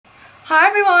Hi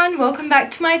everyone, welcome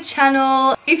back to my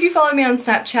channel. If you follow me on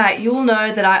Snapchat, you'll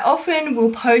know that I often will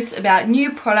post about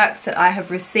new products that I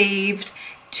have received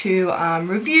to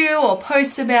review or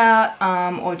post about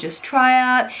or just try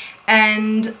out.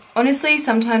 And honestly,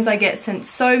 sometimes I get sent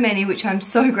so many, which I'm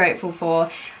so grateful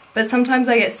for, but sometimes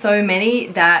I get so many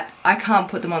that I can't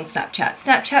put them on Snapchat.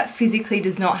 Snapchat physically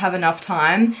does not have enough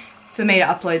time for me to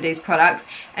upload these products.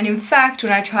 And in fact,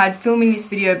 when I tried filming this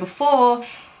video before,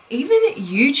 even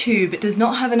YouTube does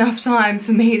not have enough time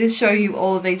for me to show you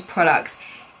all of these products.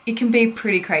 It can be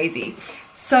pretty crazy.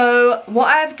 So what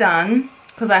I've done,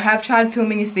 because I have tried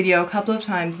filming this video a couple of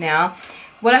times now,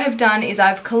 what I have done is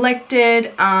I've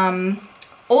collected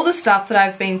all the stuff that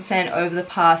I've been sent over the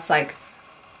past like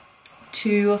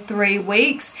 2 or 3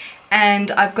 weeks,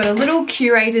 and I've got a little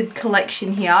curated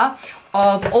collection here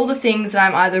of all the things that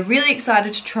I'm either really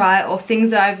excited to try or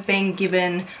things that I've been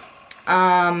given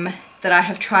that I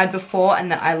have tried before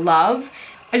and that I love.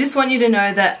 I just want you to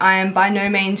know that I am by no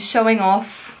means showing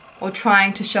off or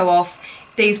trying to show off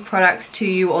these products to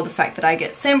you or the fact that I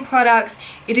get sent products.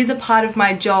 It is a part of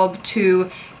my job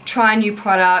to try new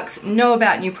products, know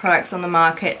about new products on the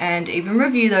market, and even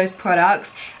review those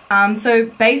products. So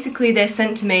basically they're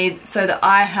sent to me so that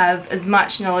I have as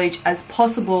much knowledge as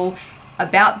possible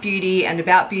about beauty and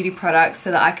about beauty products so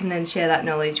that I can then share that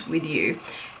knowledge with you.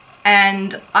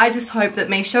 And I just hope that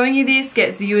me showing you this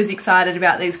gets you as excited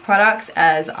about these products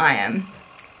as I am.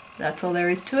 That's all there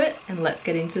is to it, and let's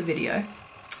get into the video.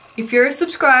 If you're a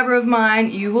subscriber of mine,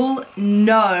 you will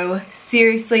know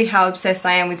seriously how obsessed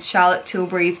I am with Charlotte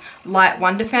Tilbury's Light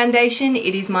Wonder Foundation.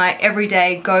 It is my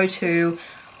everyday go-to.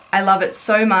 I love it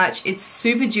so much. It's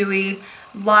super dewy,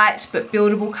 light but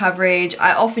buildable coverage.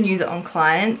 I often use it on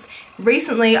clients.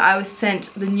 Recently I was sent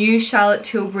the new Charlotte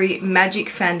Tilbury Magic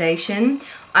Foundation.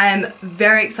 I am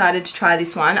very excited to try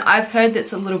this one. I've heard that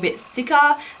it's a little bit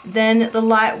thicker than the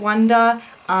Light Wonder,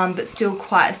 but still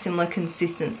quite a similar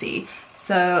consistency.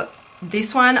 So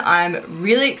this one I'm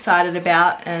really excited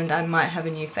about, and I might have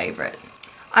a new favourite.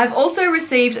 I've also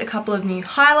received a couple of new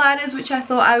highlighters which I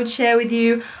thought I would share with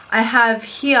you. I have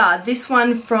here this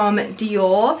one from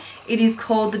Dior. It is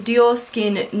called the Dior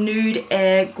Skin Nude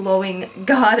Air Glowing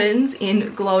Gardens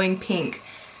in Glowing Pink.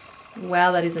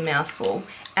 Wow, that is a mouthful.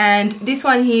 And this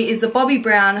one here is the Bobbi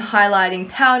Brown Highlighting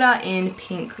Powder in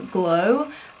Pink Glow.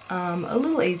 A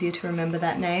little easier to remember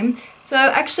that name. So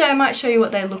actually I might show you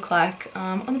what they look like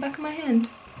on the back of my hand.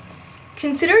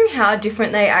 Considering how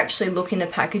different they actually look in the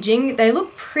packaging, they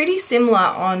look pretty similar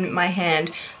on my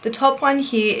hand. The top one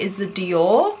here is the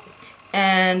Dior,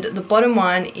 and the bottom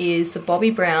one is the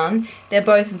Bobbi Brown. They're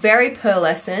both very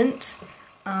pearlescent.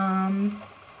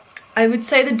 I would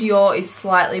say the Dior is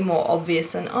slightly more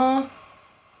obvious than,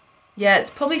 yeah,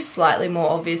 it's probably slightly more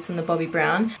obvious than the Bobbi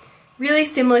Brown. Really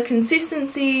similar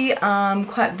consistency,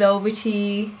 quite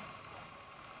velvety.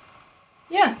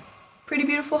 Yeah, pretty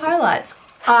beautiful highlights.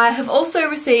 I have also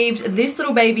received this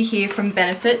little baby here from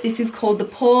Benefit. This is called the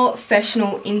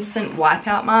Professional Instant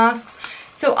Wipeout Masks.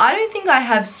 So I don't think I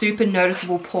have super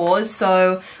noticeable pores,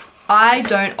 so I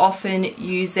don't often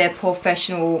use their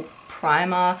Professional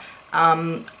Primer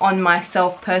on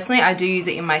myself personally. I do use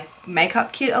it in my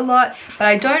makeup kit a lot, but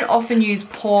I don't often use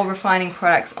pore refining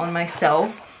products on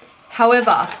myself.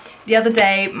 However, the other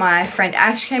day my friend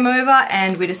Ash came over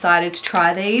and we decided to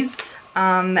try these.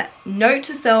 Note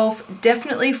to self,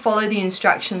 definitely follow the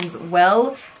instructions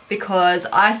well, because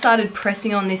I started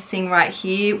pressing on this thing right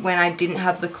here when I didn't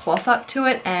have the cloth up to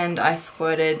it and I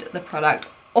squirted the product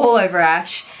all over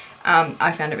Ash.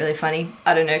 I found it really funny.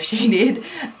 I don't know if she did.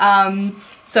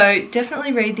 So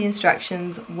definitely read the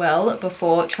instructions well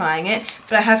before trying it.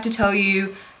 But I have to tell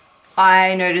you,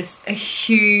 I noticed a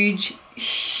huge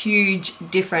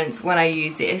difference when I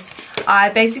use this. I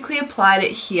basically applied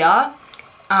it here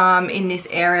in this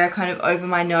area, kind of over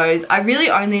my nose. I really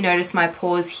only noticed my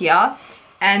pores here,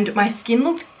 and my skin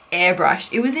looked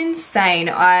airbrushed. It was insane.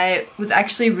 I was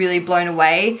actually really blown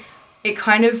away. It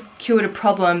kind of cured a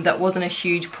problem that wasn't a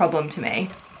huge problem to me,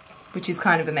 which is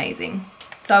kind of amazing.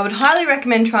 So I would highly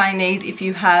recommend trying these if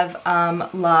you have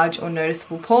large or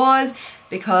noticeable pores,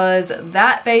 because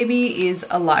that baby is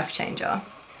a life changer.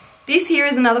 This here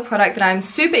is another product that I'm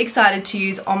super excited to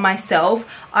use on myself.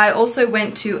 I also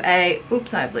went to a,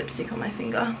 oops, I have lipstick on my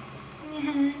finger.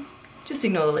 Just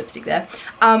ignore the lipstick there.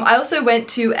 I also went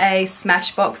to a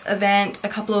Smashbox event a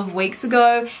couple of weeks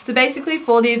ago. So basically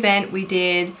for the event we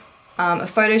did a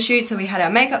photo shoot. So we had our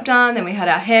makeup done, then we had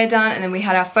our hair done, and then we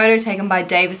had our photo taken by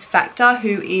Davis Factor,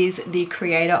 who is the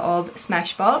creator of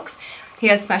Smashbox. He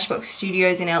has Smashbox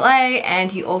Studios in LA,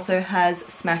 and he also has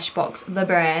Smashbox the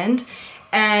brand.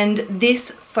 And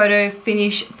this Photo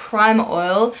Finish Primer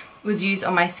Oil was used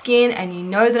on my skin, and you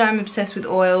know that I'm obsessed with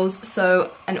oils,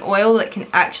 so an oil that can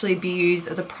actually be used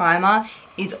as a primer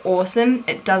is awesome.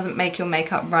 It doesn't make your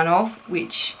makeup run off,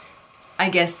 which I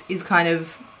guess is kind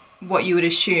of what you would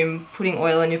assume putting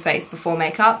oil on your face before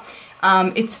makeup.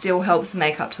 It still helps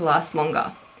makeup to last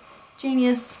longer.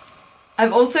 Genius.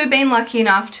 I've also been lucky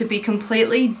enough to be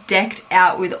completely decked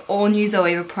out with all new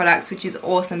Zoeva products, which is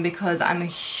awesome because I'm a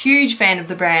huge fan of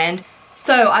the brand.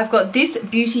 So I've got this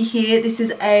beauty here. This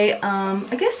is a,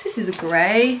 I guess this is a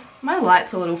grey. My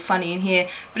light's a little funny in here,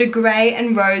 but a grey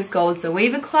and rose gold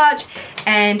Zoeva clutch.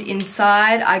 And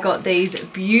inside I got these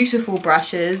beautiful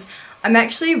brushes. I'm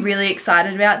actually really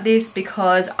excited about this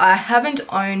because I haven't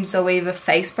owned Zoeva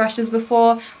face brushes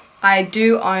before. I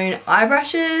do own eye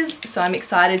brushes, so I'm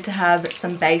excited to have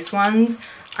some base ones.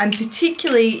 I'm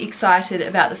particularly excited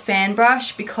about the fan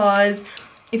brush because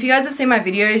if you guys have seen my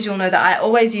videos, you'll know that I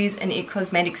always use an IT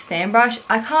Cosmetics fan brush.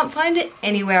 I can't find it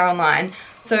anywhere online.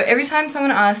 So every time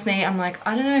someone asks me, I'm like,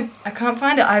 I don't know, I can't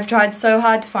find it. I've tried so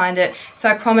hard to find it. So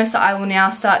I promise that I will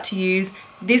now start to use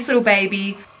this little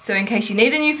baby. So in case you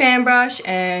need a new fan brush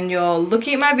and you're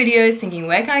looking at my videos thinking,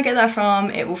 where can I get that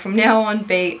from? It will from now on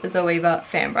be a Zoeva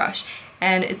fan brush.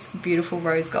 And it's beautiful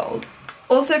rose gold.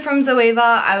 Also from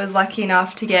Zoeva, I was lucky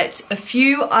enough to get a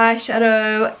few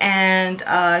eyeshadow and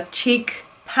cheek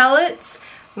palettes,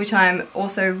 which I'm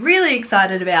also really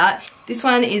excited about. This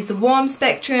one is the warm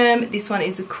spectrum, this one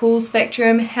is the cool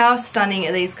spectrum. How stunning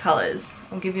are these colours?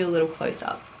 I'll give you a little close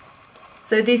up.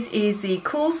 So this is the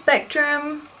cool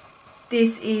spectrum,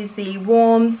 this is the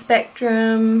warm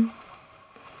spectrum,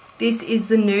 this is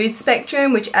the nude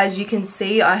spectrum, which as you can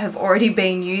see I have already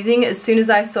been using. As soon as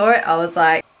I saw it, I was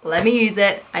like, let me use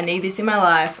it. I need this in my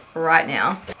life right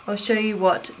now. I'll show you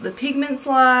what the pigment's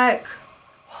like.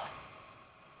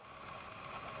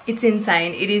 It's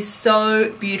insane. It is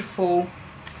so beautiful.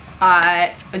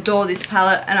 I adore this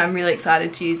palette and I'm really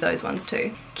excited to use those ones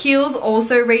too. Kiehl's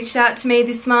also reached out to me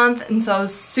this month, and so I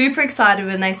was super excited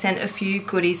when they sent a few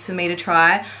goodies for me to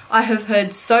try. I have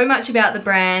heard so much about the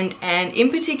brand, and in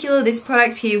particular this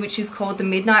product here, which is called the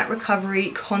Midnight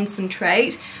Recovery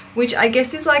Concentrate, which I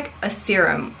guess is like a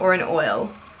serum or an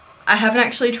oil. I haven't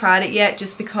actually tried it yet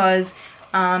just because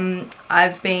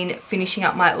I've been finishing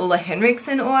up my Ulla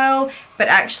Henriksen oil, but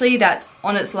actually that's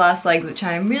on its last leg, which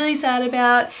I'm really sad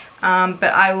about.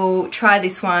 But I will try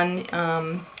this one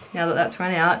now that that's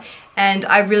run out. And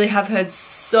I really have heard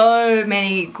so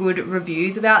many good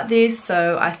reviews about this,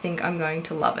 so I think I'm going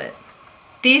to love it.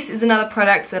 This is another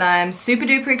product that I'm super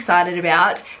duper excited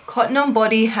about. Cotton On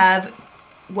Body have,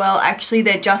 well actually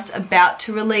they're just about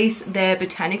to release their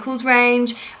Botanicals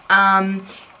range.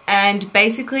 And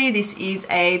basically this is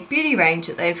a beauty range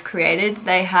that they've created.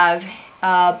 They have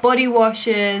body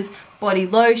washes, body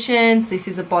lotions, this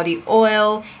is a body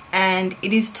oil, and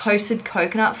it is toasted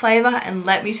coconut flavour, and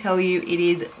let me tell you, it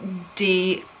is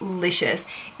delicious.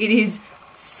 It is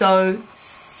so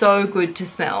good to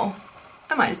smell.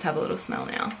 I might just have a little smell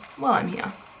now while I'm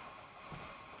here.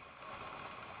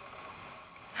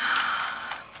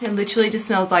 It literally just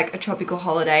smells like a tropical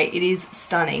holiday. It is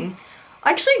stunning. I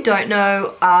actually don't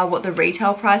know what the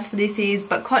retail price for this is,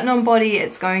 but Cotton On Body,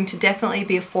 it's going to definitely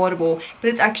be affordable, but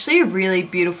it's actually a really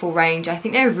beautiful range. I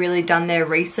think they've really done their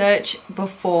research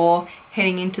before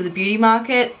heading into the beauty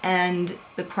market, and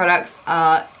the products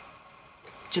are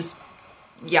just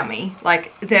yummy.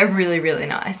 Like, they're really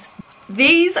nice.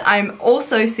 These I'm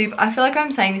also I feel like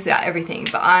I'm saying this about everything,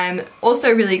 but I'm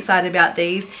also really excited about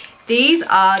these. These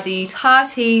are the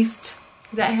Tarte, is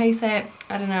that how you say it?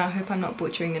 I don't know, I hope I'm not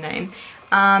butchering the name.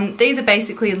 These are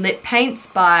basically lip paints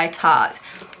by Tarte.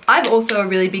 I'm also a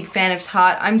really big fan of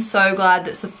Tarte. I'm so glad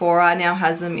that Sephora now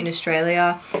has them in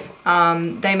Australia.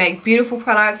 They make beautiful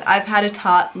products. I've had a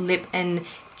Tarte lip and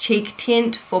cheek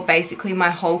tint for basically my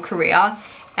whole career.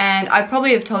 And I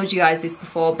probably have told you guys this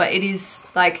before, but it is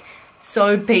like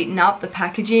so beaten up, the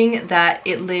packaging, that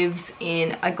it lives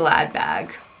in a Glad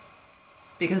bag.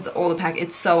 Because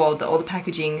it's so old that all the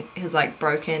packaging is like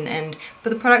broken,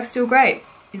 but the product's still great.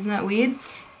 Isn't that weird?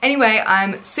 Anyway,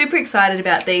 I'm super excited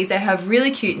about these. They have really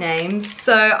cute names.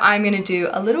 So I'm going to do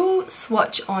a little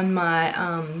swatch on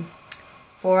my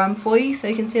forearm for you so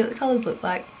you can see what the colours look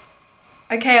like.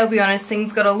 Okay, I'll be honest,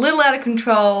 things got a little out of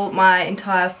control. My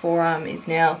entire forearm is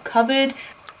now covered.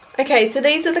 Okay, so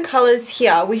these are the colours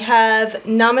here. We have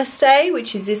Namaste,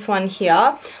 which is this one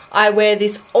here. I wear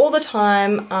this all the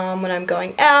time when I'm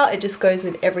going out. It just goes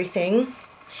with everything.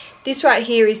 This right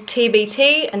here is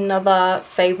TBT, another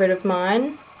favourite of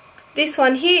mine. This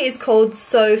one here is called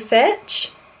So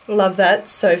Fetch. Love that,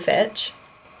 So Fetch.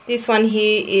 This one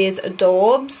here is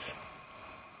Adorbs.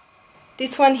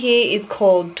 This one here is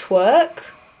called Twerk.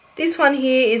 This one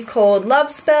here is called Love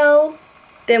Spell.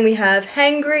 Then we have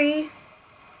Hangry.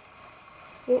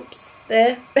 Whoops,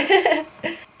 there.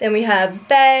 Then we have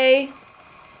Bay.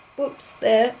 Whoops,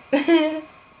 there.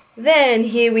 Then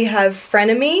here we have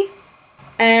Frenemy.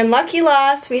 And lucky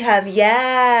last we have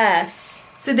Yes.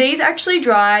 So these actually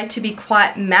dry to be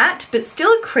quite matte, but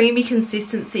still a creamy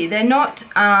consistency. They're not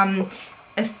a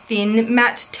thin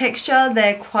matte texture,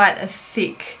 they're quite a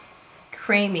thick,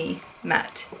 creamy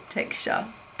matte texture.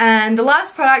 And the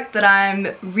last product that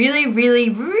I'm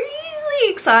really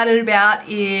excited about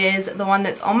is the one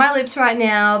that's on my lips right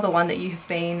now, the one that you've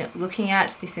been looking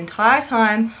at this entire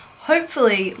time,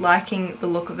 hopefully liking the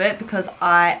look of it because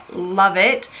I love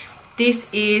it. This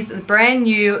is the brand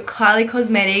new Kylie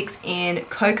Cosmetics in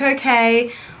Cocoa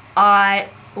K. I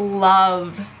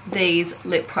love these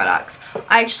lip products.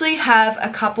 I actually have a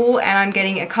couple and I'm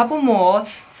getting a couple more,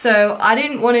 so I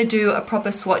didn't want to do a proper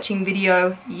swatching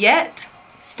video yet.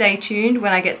 Stay tuned.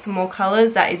 When I get some more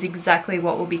colours, that is exactly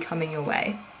what will be coming your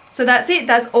way. So that's it.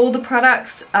 That's all the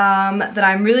products that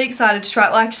I'm really excited to try.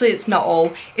 Well, actually it's not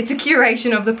all. It's a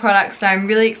curation of the products that I'm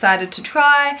really excited to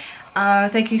try.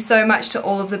 Thank you so much to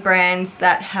all of the brands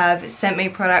that have sent me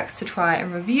products to try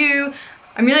and review.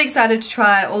 I'm really excited to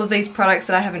try all of these products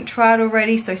that I haven't tried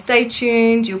already, so stay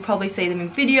tuned. You'll probably see them in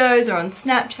videos or on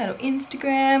Snapchat or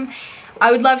Instagram.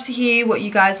 I would love to hear what you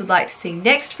guys would like to see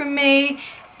next from me,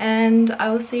 and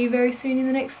I will see you very soon in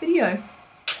the next video.